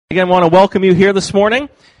Again, want to welcome you here this morning,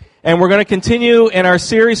 and we're going to continue in our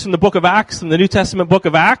series from the book of Acts, from the New Testament book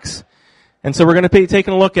of Acts. And so we're going to be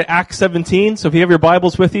taking a look at Acts 17. So if you have your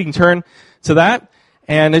Bibles with you, you can turn to that.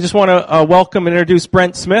 And I just want to welcome and introduce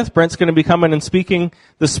Brent Smith. Brent's going to be coming and speaking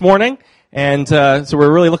this morning, and so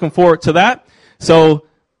we're really looking forward to that. So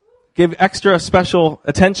give extra special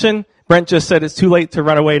attention. Brent just said it's too late to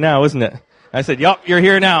run away now, isn't it? I said, yup, you're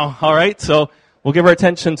here now. All right, so we'll give our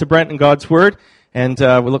attention to Brent and God's Word. And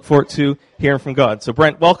we look forward to hearing from God. So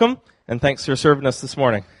Brent, welcome, and thanks for serving us this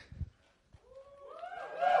morning.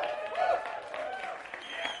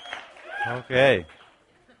 Okay.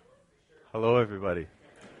 Hello, everybody.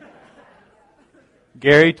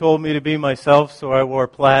 Gary told me to be myself, so I wore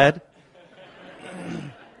plaid.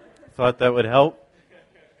 Thought that would help.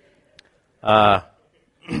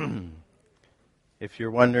 If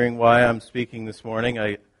you're wondering why I'm speaking this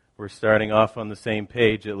morning, we're starting off on the same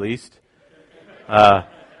page at least. But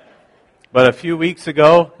a few weeks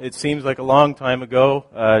ago, it seems like a long time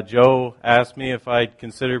ago, Joe asked me if I'd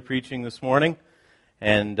consider preaching this morning,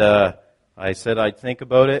 and I said I'd think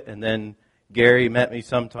about it, and then Gary met me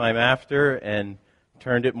sometime after and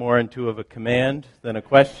turned it more into of a command than a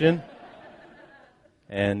question,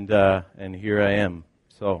 and here I am.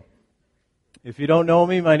 So, if you don't know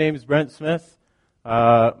me, my name is Brent Smith.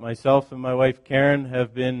 Myself and my wife Karen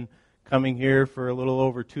have been coming here for a little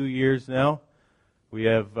over 2 years now. We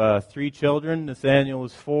have 3 children. Nathaniel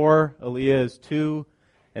is 4, Aaliyah is 2,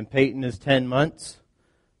 and Peyton is 10 months.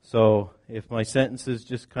 So if my sentences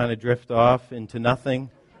just kind of drift off into nothing,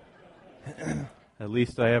 at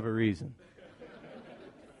least I have a reason.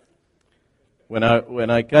 When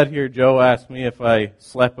I got here, Joe asked me if I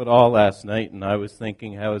slept at all last night, and I was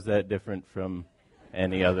thinking, how is that different from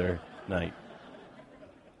any other night?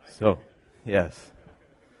 So, yes.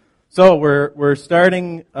 So we're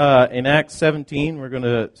starting in Acts 17. We're going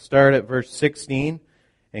to start at verse 16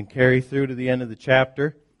 and carry through to the end of the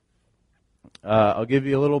chapter. I'll give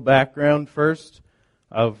you a little background first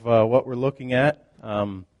of what we're looking at.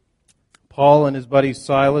 Paul and his buddies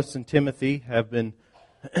Silas and Timothy have been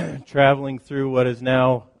traveling through what is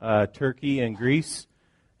now Turkey and Greece.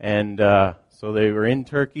 And so they were in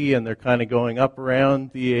Turkey, and they're kind of going up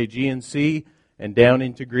around the Aegean Sea and down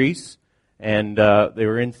into Greece. And they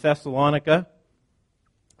were in Thessalonica,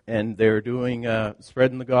 and they were doing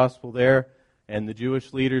spreading the gospel there. And the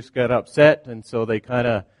Jewish leaders got upset, and so they kind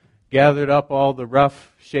of gathered up all the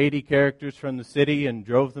rough, shady characters from the city and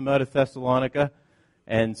drove them out of Thessalonica.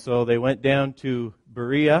 And so they went down to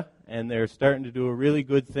Berea, and they're starting to do a really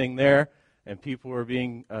good thing there. And people were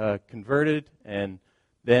being converted. And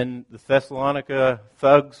then the Thessalonica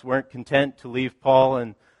thugs weren't content to leave Paul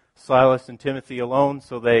and Silas and Timothy alone,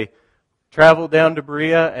 so they traveled down to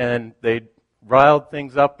Berea, and they riled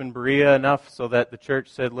things up in Berea enough so that the church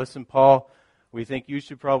said, listen, Paul, we think you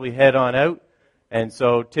should probably head on out. And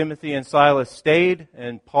so Timothy and Silas stayed,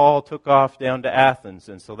 and Paul took off down to Athens.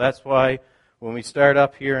 And so that's why when we start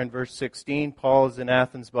up here in verse 16, Paul is in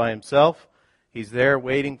Athens by himself. He's there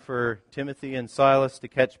waiting for Timothy and Silas to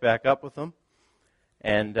catch back up with him.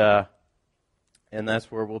 And that's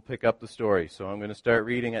where we'll pick up the story. So I'm going to start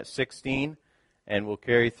reading at 16. And we'll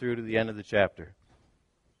carry through to the end of the chapter.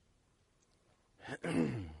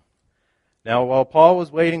 Now, while Paul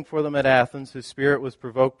was waiting for them at Athens, his spirit was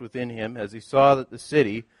provoked within him as he saw that the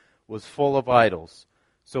city was full of idols.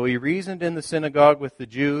 So he reasoned in the synagogue with the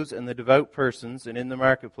Jews and the devout persons, and in the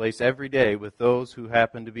marketplace every day with those who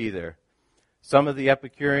happened to be there. Some of the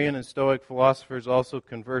Epicurean and Stoic philosophers also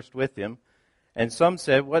conversed with him, and some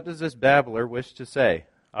said, "What does this babbler wish to say?"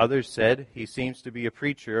 Others said, "He seems to be a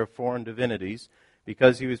preacher of foreign divinities,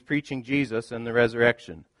 because he was preaching Jesus and the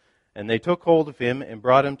resurrection." And they took hold of him and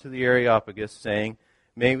brought him to the Areopagus, saying,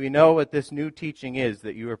 "May we know what this new teaching is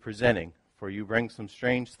that you are presenting, for you bring some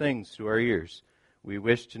strange things to our ears. We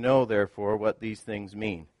wish to know, therefore, what these things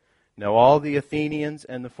mean." Now all the Athenians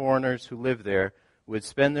and the foreigners who lived there would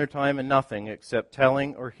spend their time in nothing except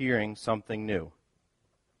telling or hearing something new.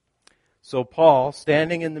 So Paul,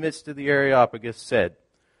 standing in the midst of the Areopagus, said,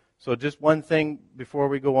 so just one thing before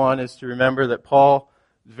we go on is to remember that Paul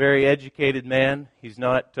is a very educated man. He's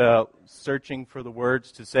not searching for the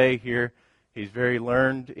words to say here. He's very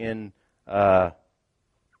learned in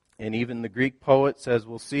even the Greek poets, as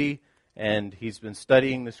we'll see. And he's been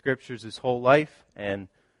studying the Scriptures his whole life. And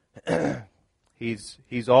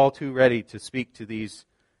he's all too ready to speak to these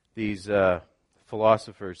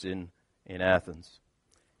philosophers in Athens.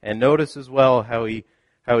 And notice as well how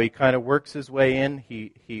he kind of works his way in.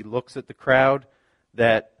 He looks at the crowd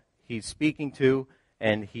that he's speaking to,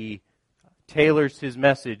 and he tailors his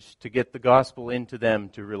message to get the gospel into them,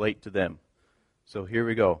 to relate to them. So here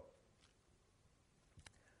we go.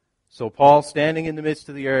 So Paul, standing in the midst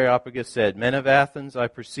of the Areopagus, said, Men of Athens, I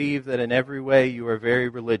perceive that in every way you are very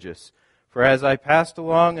religious. For as I passed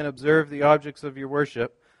along and observed the objects of your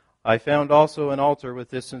worship, I found also an altar with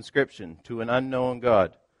this inscription, To an unknown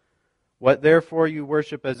God. What therefore you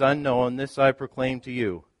worship as unknown, this I proclaim to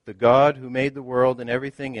you. The God who made the world and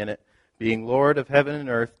everything in it, being Lord of heaven and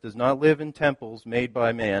earth, does not live in temples made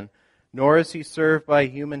by man, nor is he served by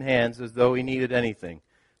human hands as though he needed anything,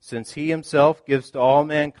 since he himself gives to all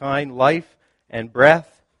mankind life and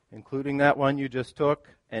breath, including that one you just took,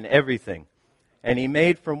 and everything. And he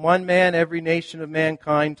made from one man every nation of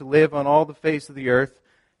mankind to live on all the face of the earth,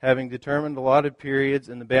 having determined allotted periods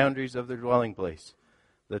and the boundaries of their dwelling place,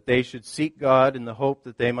 that they should seek God in the hope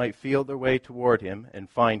that they might feel their way toward him and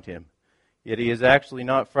find him. Yet he is actually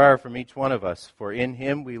not far from each one of us, for in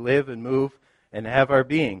him we live and move and have our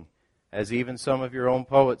being, as even some of your own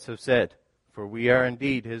poets have said, for we are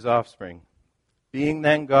indeed his offspring. Being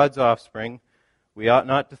then God's offspring, we ought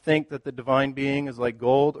not to think that the divine being is like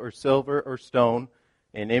gold or silver or stone,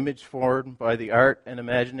 an image formed by the art and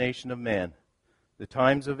imagination of man. The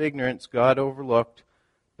times of ignorance God overlooked,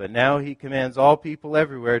 but now he commands all people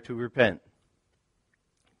everywhere to repent,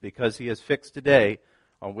 because he has fixed a day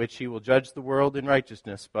on which he will judge the world in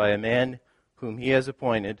righteousness by a man whom he has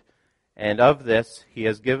appointed, and of this he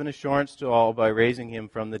has given assurance to all by raising him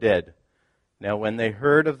from the dead. Now when they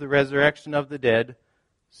heard of the resurrection of the dead,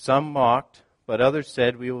 some mocked, but others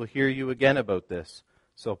said, We will hear you again about this.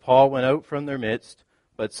 So Paul went out from their midst,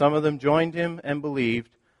 but some of them joined him and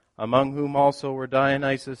believed, among whom also were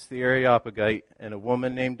Dionysius the Areopagite, and a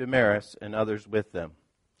woman named Damaris, and others with them.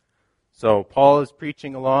 So Paul is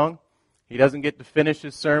preaching along. He doesn't get to finish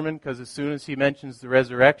his sermon, because as soon as he mentions the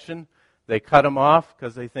resurrection, they cut him off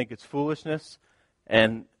because they think it's foolishness.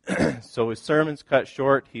 And so his sermon's cut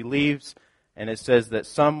short. He leaves, and it says that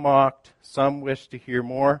some mocked, some wished to hear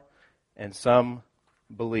more, and some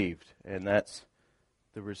believed. And that's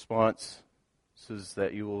the responses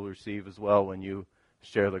that you will receive as well when you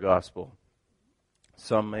share the gospel.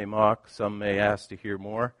 Some may mock, some may ask to hear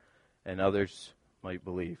more, and others might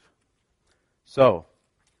believe. So,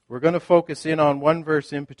 we're going to focus in on one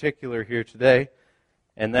verse in particular here today,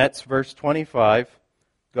 and that's verse 25.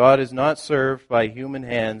 God is not served by human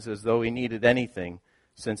hands as though he needed anything,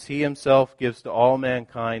 since he himself gives to all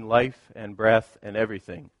mankind life and breath and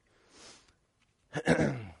everything.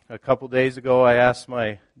 A couple days ago, I asked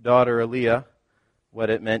my daughter Aaliyah what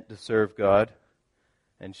it meant to serve God.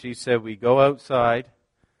 And she said, we go outside,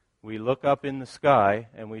 we look up in the sky,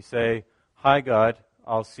 and we say, Hi God,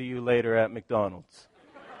 I'll see you later at McDonald's.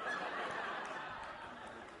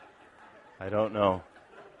 I don't know.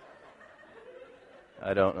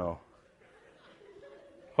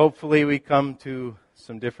 Hopefully we come to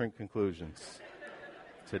some different conclusions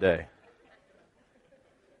today.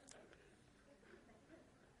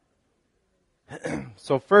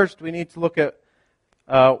 So first, we need to look at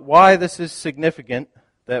why this is significant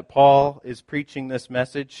that Paul is preaching this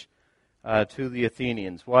message to the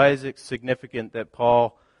Athenians. Why is it significant that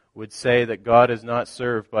Paul would say that God is not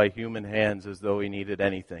served by human hands as though he needed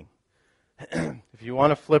anything? If you want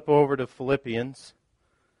to flip over to Philippians,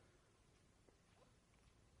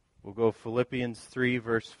 we'll go Philippians 3,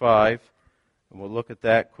 verse 5, and we'll look at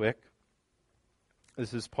that quick.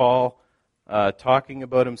 This is Paul talking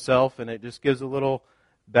about himself, and it just gives a little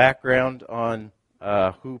background on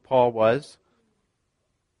who Paul was.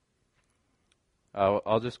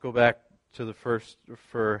 I'll just go back to the first,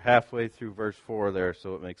 for halfway through verse 4 there,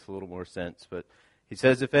 so it makes a little more sense. But he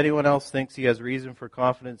says, If anyone else thinks he has reason for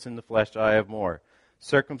confidence in the flesh, I have more.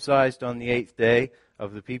 Circumcised on the 8th day,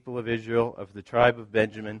 of the people of Israel, of the tribe of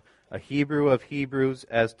Benjamin, a Hebrew of Hebrews,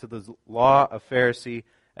 as to the law a Pharisee,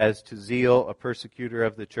 as to zeal a persecutor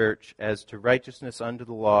of the church, as to righteousness under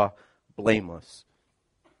the law, blameless.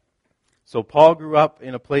 So Paul grew up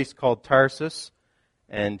in a place called Tarsus,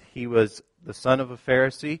 and he was the son of a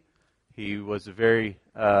Pharisee. He was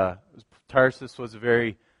Tarsus was a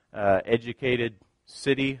very educated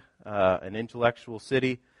city, an intellectual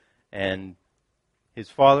city, and his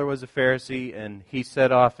father was a Pharisee, and he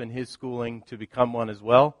set off in his schooling to become one as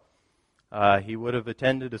well. He would have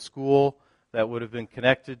attended a school that would have been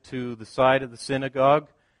connected to the side of the synagogue,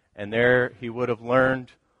 and there he would have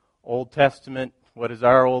learned Old Testament, what is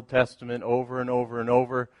our Old Testament, over and over and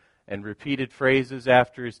over, and repeated phrases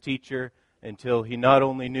after his teacher until he not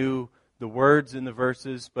only knew the words in the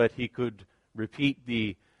verses, but he could repeat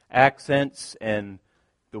the accents and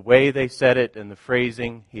the way they said it and the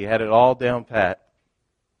phrasing. He had it all down pat.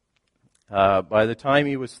 By the time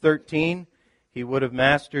he was 13, he would have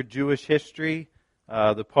mastered Jewish history,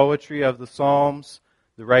 the poetry of the Psalms,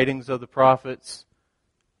 the writings of the prophets,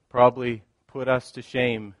 probably put us to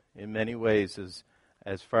shame in many ways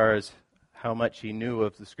as far as how much he knew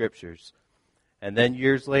of the Scriptures. And then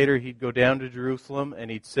years later, he'd go down to Jerusalem and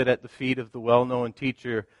he'd sit at the feet of the well-known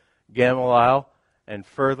teacher Gamaliel and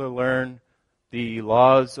further learn the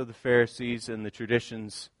laws of the Pharisees and the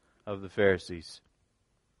traditions of the Pharisees.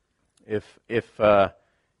 If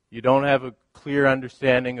you don't have a clear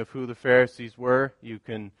understanding of who the Pharisees were, you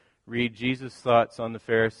can read Jesus' thoughts on the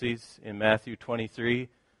Pharisees in Matthew 23.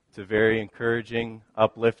 It's a very encouraging,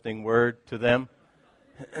 uplifting word to them,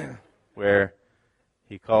 where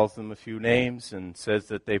he calls them a few names and says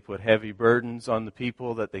that they put heavy burdens on the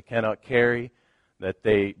people that they cannot carry, that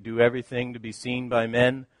they do everything to be seen by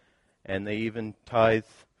men, and they even tithe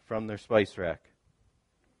from their spice rack.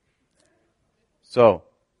 So,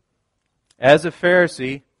 as a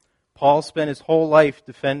Pharisee, Paul spent his whole life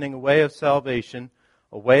defending a way of salvation,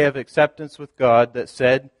 a way of acceptance with God that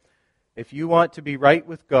said, if you want to be right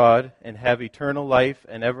with God and have eternal life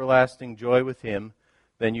and everlasting joy with Him,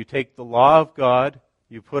 then you take the law of God,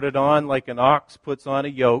 you put it on like an ox puts on a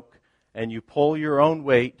yoke, and you pull your own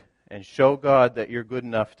weight and show God that you're good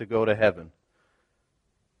enough to go to heaven.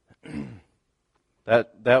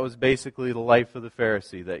 That was basically the life of the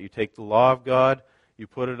Pharisee, that you take the law of God, you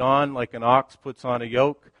put it on like an ox puts on a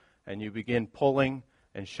yoke, and you begin pulling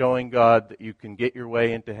and showing God that you can get your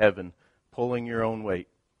way into heaven, pulling your own weight.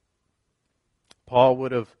 Paul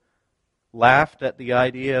would have laughed at the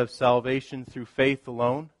idea of salvation through faith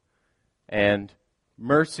alone, and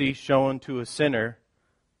mercy shown to a sinner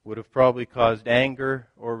would have probably caused anger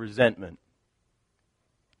or resentment.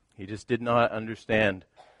 He just did not understand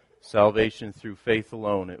salvation through faith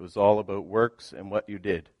alone. It was all about works and what you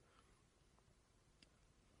did.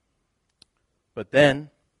 But then,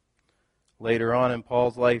 later on in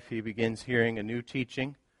Paul's life, he begins hearing a new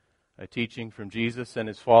teaching, a teaching from Jesus and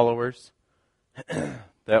his followers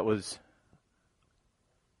that was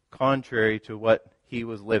contrary to what he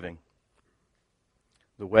was living.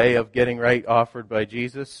 The way of getting right offered by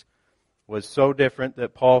Jesus was so different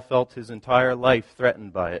that Paul felt his entire life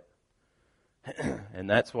threatened by it. And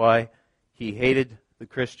that's why he hated the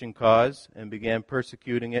Christian cause and began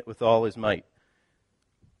persecuting it with all his might.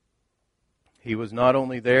 He was not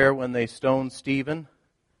only there when they stoned Stephen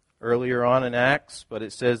earlier on in Acts, but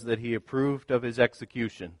it says that he approved of his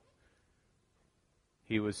execution.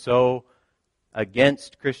 He was so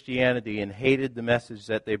against Christianity and hated the message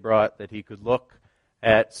that they brought that he could look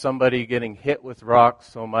at somebody getting hit with rocks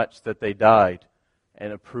so much that they died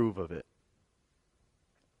and approve of it.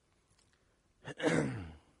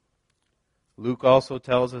 Luke also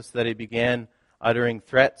tells us that he began uttering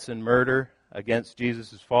threats and murder against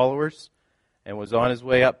Jesus' followers and was on his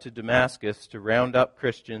way up to Damascus to round up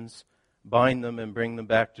Christians, bind them, and bring them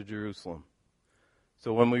back to Jerusalem.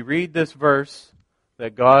 So when we read this verse,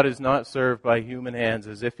 that God is not served by human hands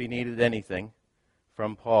as if He needed anything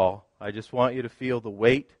from Paul, I just want you to feel the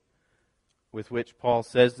weight with which Paul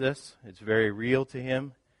says this. It's very real to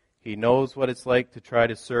him. He knows what it's like to try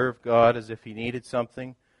to serve God as if he needed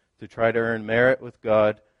something, to try to earn merit with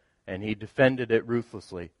God, and he defended it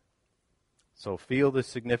ruthlessly. So feel the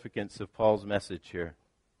significance of Paul's message here.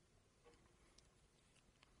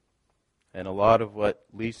 And a lot of what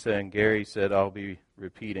Lisa and Gary said I'll be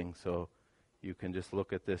repeating, so you can just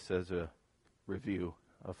look at this as a review,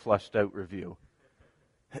 a flushed out review.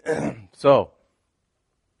 So,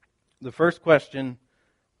 the first question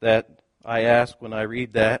that I ask when I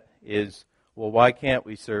read that is, well, why can't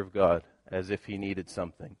we serve God as if He needed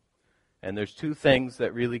something? And there's two things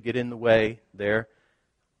that really get in the way there.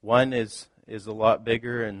 One is a lot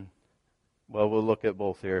bigger, and, well, we'll look at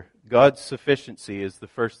both here. God's sufficiency is the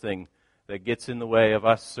first thing that gets in the way of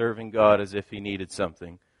us serving God as if He needed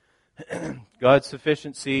something. God's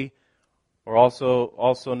sufficiency, or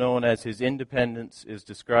also known as His independence, is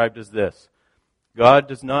described as this. God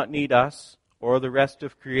does not need us or the rest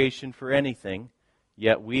of creation for anything,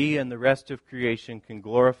 yet we and the rest of creation can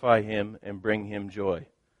glorify Him and bring Him joy.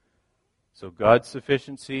 So God's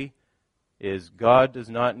sufficiency is God does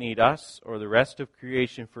not need us or the rest of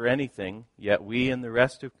creation for anything, yet we and the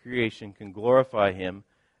rest of creation can glorify Him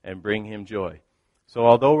and bring Him joy. So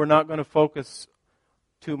although we're not going to focus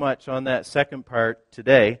too much on that second part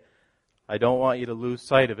today, I don't want you to lose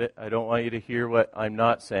sight of it. I don't want you to hear what I'm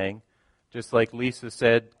not saying. Just like Lisa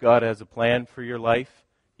said, God has a plan for your life.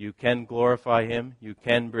 You can glorify Him. You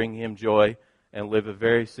can bring Him joy and live a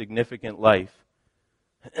very significant life.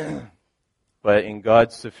 But in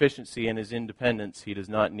God's sufficiency and His independence, He does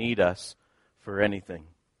not need us for anything.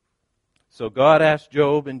 So God asked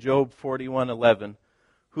Job in Job 41:11,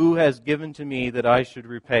 Who has given to me that I should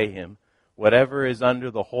repay him? Whatever is under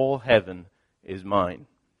the whole heaven is mine.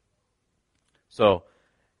 So,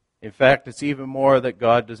 in fact, it's even more that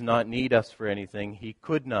God does not need us for anything. He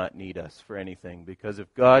could not need us for anything, because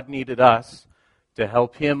if God needed us to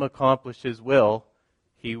help him accomplish his will,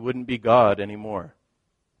 he wouldn't be God anymore.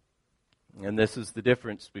 And this is the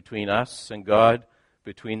difference between us and God,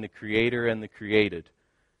 between the Creator and the created.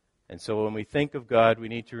 And so when we think of God, we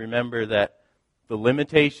need to remember that the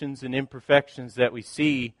limitations and imperfections that we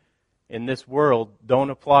see in this world don't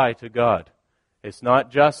apply to God. It's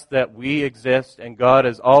not just that we exist and God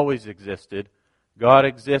has always existed. God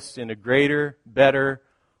exists in a greater, better,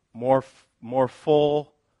 more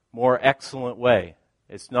full, more excellent way.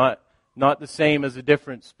 It's not the same as the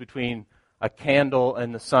difference between a candle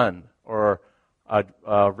and the sun, or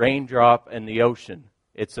a raindrop and the ocean.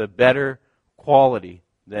 It's a better quality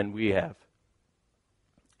than we have.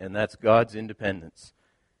 And that's God's independence.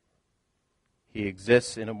 He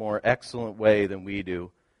exists in a more excellent way than we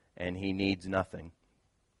do, and he needs nothing.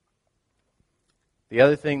 The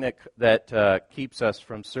other thing that keeps us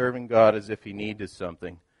from serving God as if he needed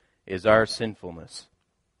something is our sinfulness.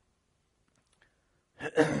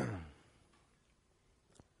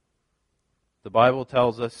 The Bible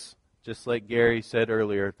tells us, just like Gary said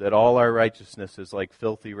earlier, that all our righteousness is like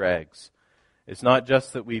filthy rags. It's not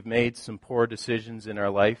just that we've made some poor decisions in our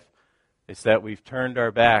life, it's that we've turned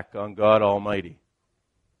our back on God Almighty.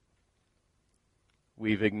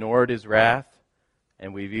 We've ignored his wrath,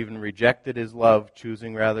 and we've even rejected his love,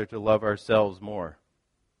 choosing rather to love ourselves more.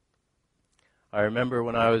 I remember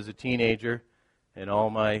when I was a teenager, and all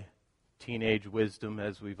my teenage wisdom,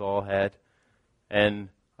 as we've all had, and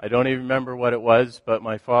I don't even remember what it was, but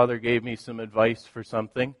my father gave me some advice for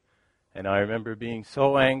something, and I remember being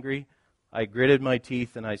so angry, I gritted my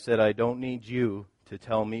teeth and I said, I don't need you to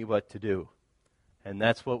tell me what to do. And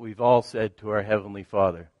that's what we've all said to our Heavenly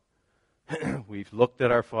Father. We've looked at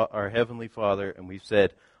our Heavenly Father and we've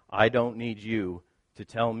said, I don't need you to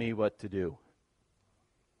tell me what to do.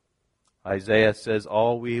 Isaiah says,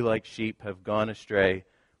 all we like sheep have gone astray.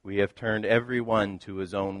 We have turned every one to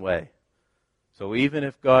his own way. So even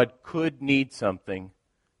if God could need something,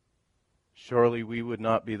 surely we would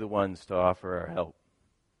not be the ones to offer our help.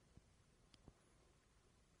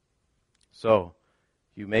 So,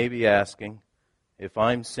 you may be asking, if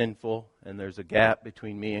I'm sinful and there's a gap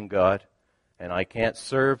between me and God, and I can't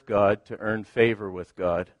serve God to earn favor with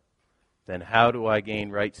God, then how do I gain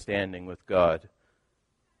right standing with God?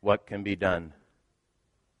 What can be done?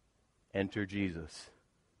 Enter Jesus.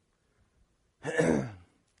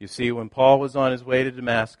 You see, when Paul was on his way to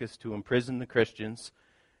Damascus to imprison the Christians,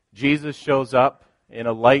 Jesus shows up in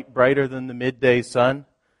a light brighter than the midday sun,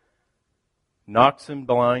 knocks him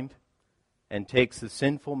blind, and takes the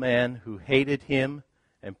sinful man who hated him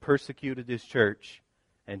and persecuted his church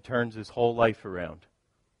and turns his whole life around.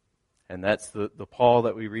 And that's the Paul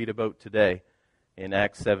that we read about today in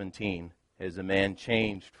Acts 17, as a man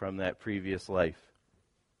changed from that previous life.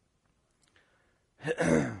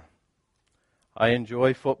 I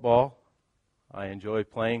enjoy football. I enjoy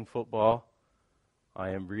playing football. I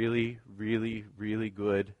am really, really, really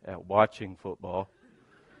good at watching football.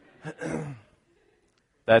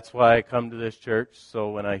 That's why I come to this church,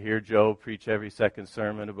 so when I hear Joe preach every second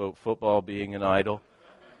sermon about football being an idol,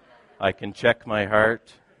 I can check my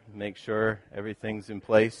heart, make sure everything's in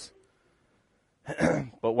place.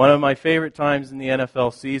 But one of my favorite times in the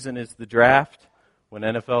NFL season is the draft, when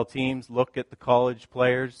NFL teams look at the college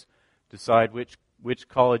players, decide which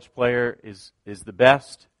college player is the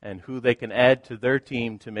best and who they can add to their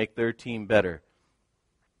team to make their team better.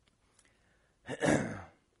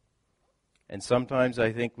 And sometimes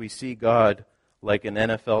I think we see God like an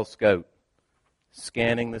NFL scout,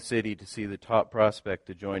 scanning the city to see the top prospect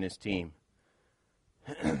to join his team.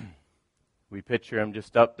 We picture him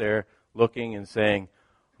just up there looking and saying,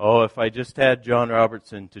 oh, if I just had John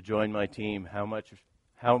Robertson to join my team, how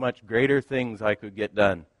much greater things I could get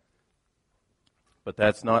done. But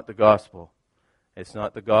that's not the gospel. It's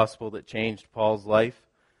not the gospel that changed Paul's life.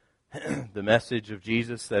 The message of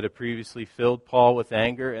Jesus that had previously filled Paul with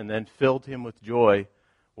anger and then filled him with joy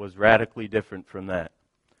was radically different from that.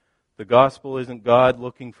 The gospel isn't God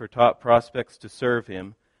looking for top prospects to serve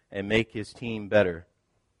him and make his team better.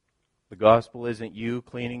 The gospel isn't you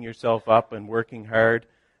cleaning yourself up and working hard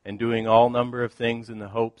and doing all number of things in the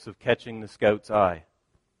hopes of catching the scout's eye.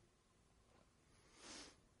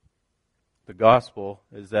 The gospel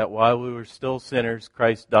is that while we were still sinners,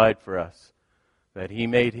 Christ died for us. That he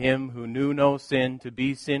made him who knew no sin to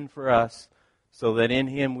be sin for us, so that in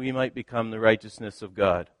him we might become the righteousness of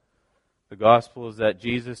God. The gospel is that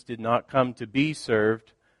Jesus did not come to be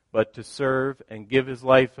served, but to serve and give his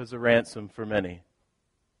life as a ransom for many.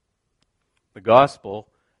 The gospel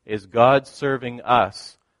is God serving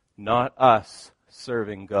us, not us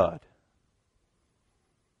serving God.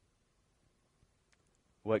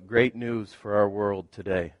 What great news for our world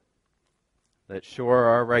today. That sure,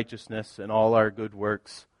 our righteousness and all our good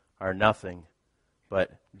works are nothing,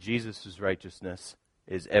 but Jesus' righteousness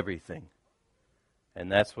is everything.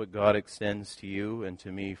 And that's what God extends to you and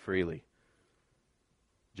to me freely.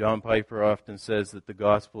 John Piper often says that the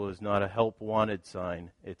gospel is not a help wanted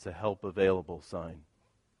sign, it's a help available sign.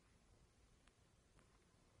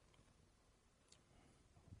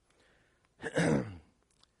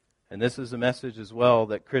 And this is a message as well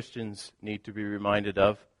that Christians need to be reminded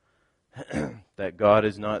of, that God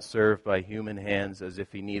is not served by human hands as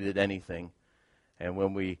if he needed anything. And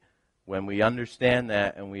when we understand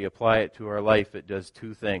that and we apply it to our life, it does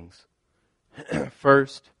two things.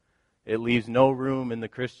 First, it leaves no room in the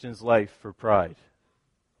Christian's life for pride.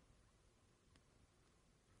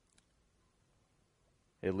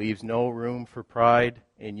 It leaves no room for pride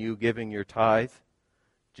in you giving your tithe.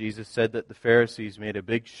 Jesus said that the Pharisees made a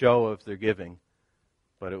big show of their giving,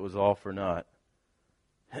 but it was all for naught.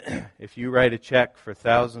 If you write a check for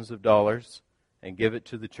thousands of dollars and give it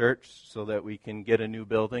to the church so that we can get a new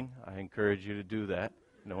building, I encourage you to do that.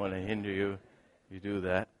 I don't want to hinder you if you do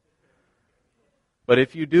that. But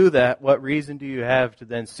if you do that, what reason do you have to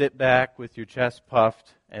then sit back with your chest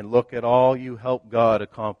puffed and look at all you helped God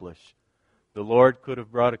accomplish? The Lord could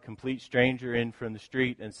have brought a complete stranger in from the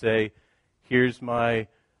street and say, here's my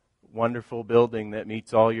wonderful building that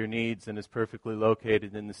meets all your needs and is perfectly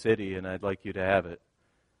located in the city, and I'd like you to have it.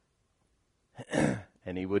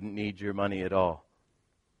 And he wouldn't need your money at all.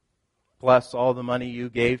 Plus, all the money you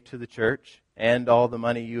gave to the church and all the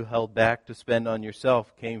money you held back to spend on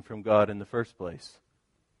yourself came from God in the first place.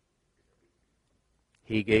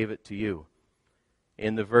 He gave it to you.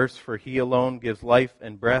 In the verse, for he alone gives life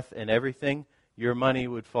and breath and everything, your money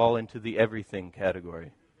would fall into the everything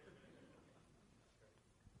category.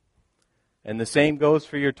 And the same goes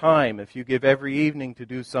for your time. If you give every evening to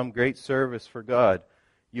do some great service for God,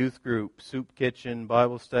 youth group, soup kitchen,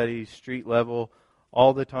 Bible studies, street level,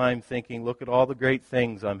 all the time thinking, look at all the great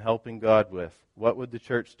things I'm helping God with. What would the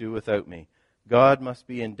church do without me? God must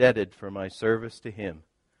be indebted for my service to him.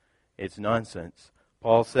 It's nonsense.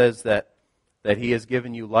 Paul says that he has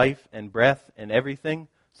given you life and breath and everything.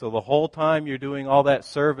 So the whole time you're doing all that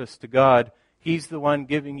service to God, he's the one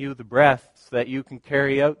giving you the breath so that you can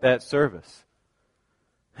carry out that service.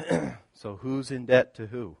 So who's in debt to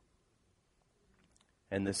who?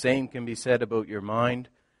 And the same can be said about your mind,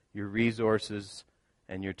 your resources,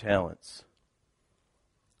 and your talents.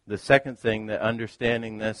 The second thing that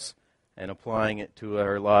understanding this and applying it to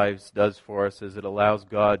our lives does for us is it allows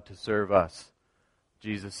God to serve us.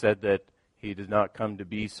 Jesus said that he did not come to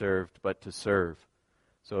be served, but to serve.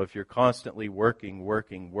 So if you're constantly working,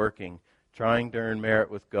 trying to earn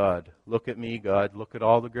merit with God, look at me, God, look at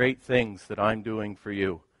all the great things that I'm doing for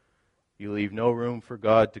you. You leave no room for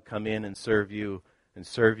God to come in and serve you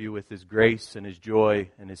with his grace and his joy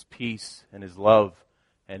and his peace and his love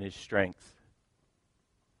and his strength.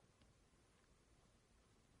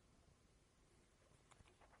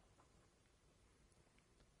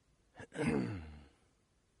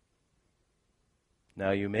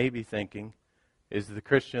 Now you may be thinking, is the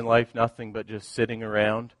Christian life nothing but just sitting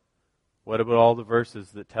around? What about all the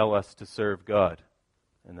verses that tell us to serve God?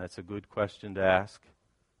 And that's a good question to ask.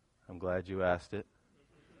 I'm glad you asked it.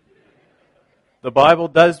 The Bible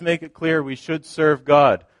does make it clear we should serve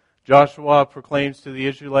God. Joshua proclaims to the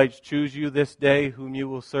Israelites, choose you this day whom you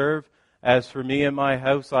will serve. As for me and my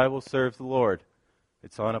house, I will serve the Lord.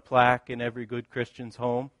 It's on a plaque in every good Christian's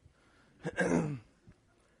home.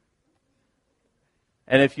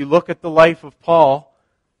 And if you look at the life of Paul,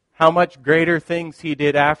 how much greater things he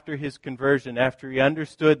did after his conversion, after he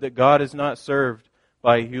understood that God is not served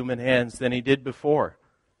by human hands, than he did before.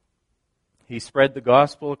 He spread the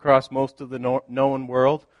gospel across most of the known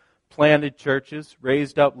world, planted churches,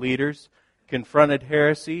 raised up leaders, confronted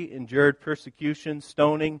heresy, endured persecution,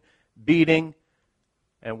 stoning, beating,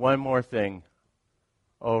 and one more thing.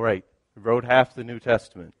 Oh, right, he wrote half the New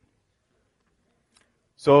Testament.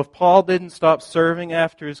 So if Paul didn't stop serving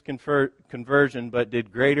after his conversion but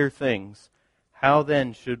did greater things, how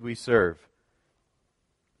then should we serve?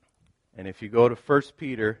 And if you go to 1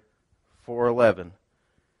 Peter 4:11,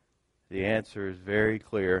 the answer is very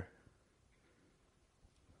clear.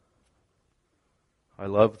 I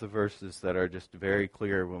love the verses that are just very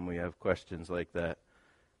clear when we have questions like that.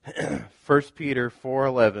 1 Peter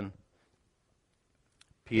 4:11,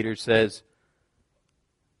 Peter says,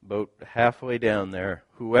 about halfway down there.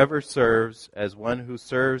 Whoever serves as one who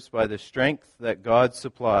serves by the strength that God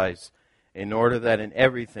supplies, in order that in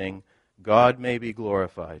everything God may be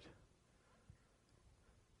glorified.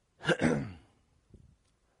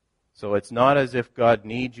 So it's not as if God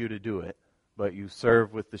needs you to do it, but you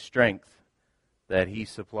serve with the strength that He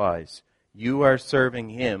supplies. You are serving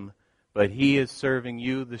Him, but He is serving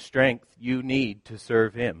you the strength you need to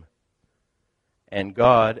serve Him. And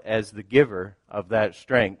God, as the giver of that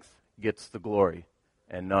strength, gets the glory,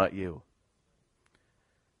 and not you.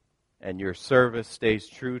 And your service stays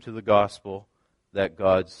true to the gospel that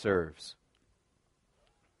God serves.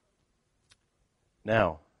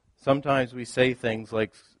 Now, sometimes we say things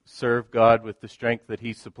like serve God with the strength that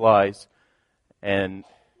He supplies, and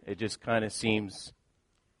it just kind of seems,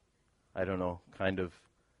 I don't know,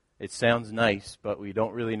 it sounds nice, but we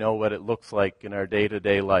don't really know what it looks like in our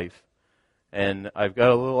day-to-day life. And I've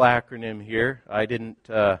got a little acronym here. I didn't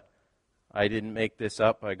make this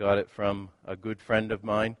up. I got it from a good friend of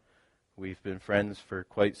mine. We've been friends for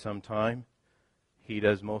quite some time. He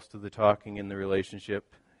does most of the talking in the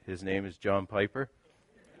relationship. His name is John Piper.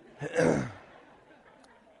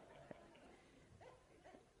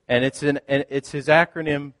 And it's his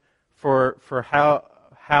acronym for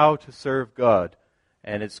how to serve God.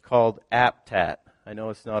 And it's called APTAT. I know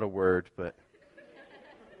it's not a word, but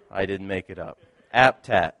I didn't make it up.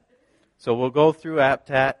 APTAT. So we'll go through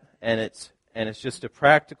APTAT, and it's just a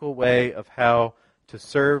practical way of how to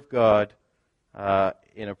serve God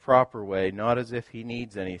in a proper way, not as if He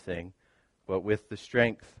needs anything, but with the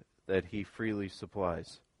strength that He freely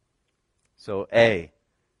supplies. So A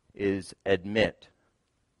is admit.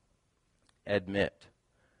 Admit.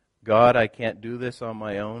 God, I can't do this on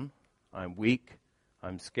my own. I'm weak.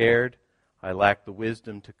 I'm scared. I lack the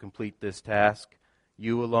wisdom to complete this task.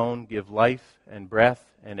 You alone give life and breath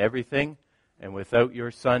and everything, and without your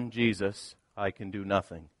Son, Jesus, I can do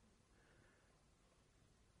nothing.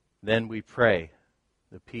 Then we pray.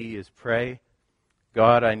 The P is pray.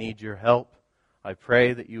 God, I need your help. I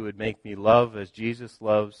pray that you would make me love as Jesus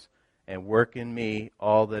loves and work in me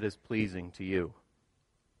all that is pleasing to you.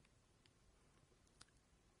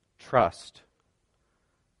 Trust.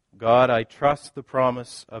 God, I trust the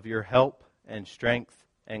promise of your help and strength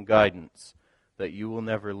and guidance, that you will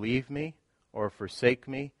never leave me or forsake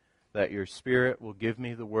me, that your Spirit will give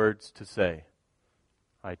me the words to say.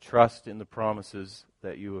 I trust in the promises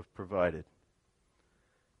that you have provided.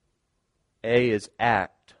 A is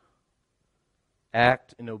act.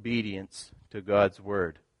 Act in obedience to God's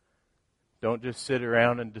word. Don't just sit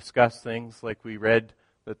around and discuss things like we read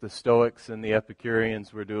that the Stoics and the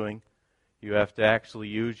Epicureans were doing. You have to actually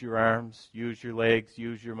use your arms, use your legs,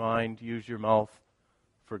 use your mind, use your mouth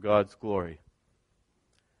for God's glory.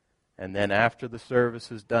 And then after the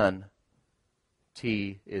service is done,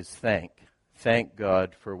 T is thank. Thank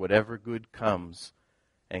God for whatever good comes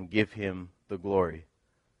and give Him the glory.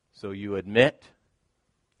 So you admit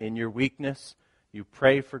in your weakness, you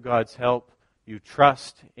pray for God's help, you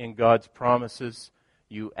trust in God's promises,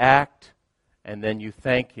 you act, and then you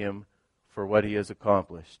thank Him for what He has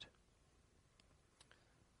accomplished.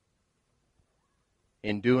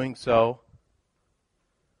 In doing so,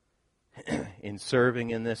 in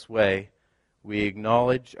serving in this way, we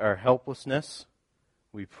acknowledge our helplessness,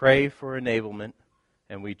 we pray for enablement,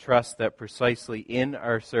 and we trust that precisely in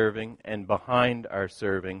our serving and behind our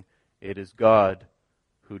serving, it is God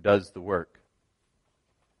who does the work.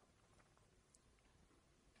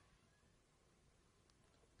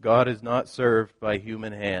 God is not served by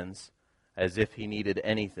human hands as if He needed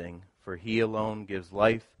anything, for He alone gives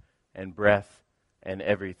life and breath and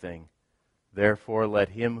everything. Therefore, let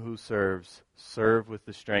him who serves serve with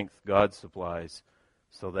the strength God supplies,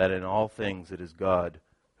 so that in all things it is God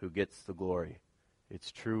who gets the glory.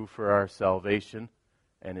 It's true for our salvation,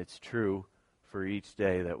 and it's true for each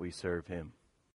day that we serve Him.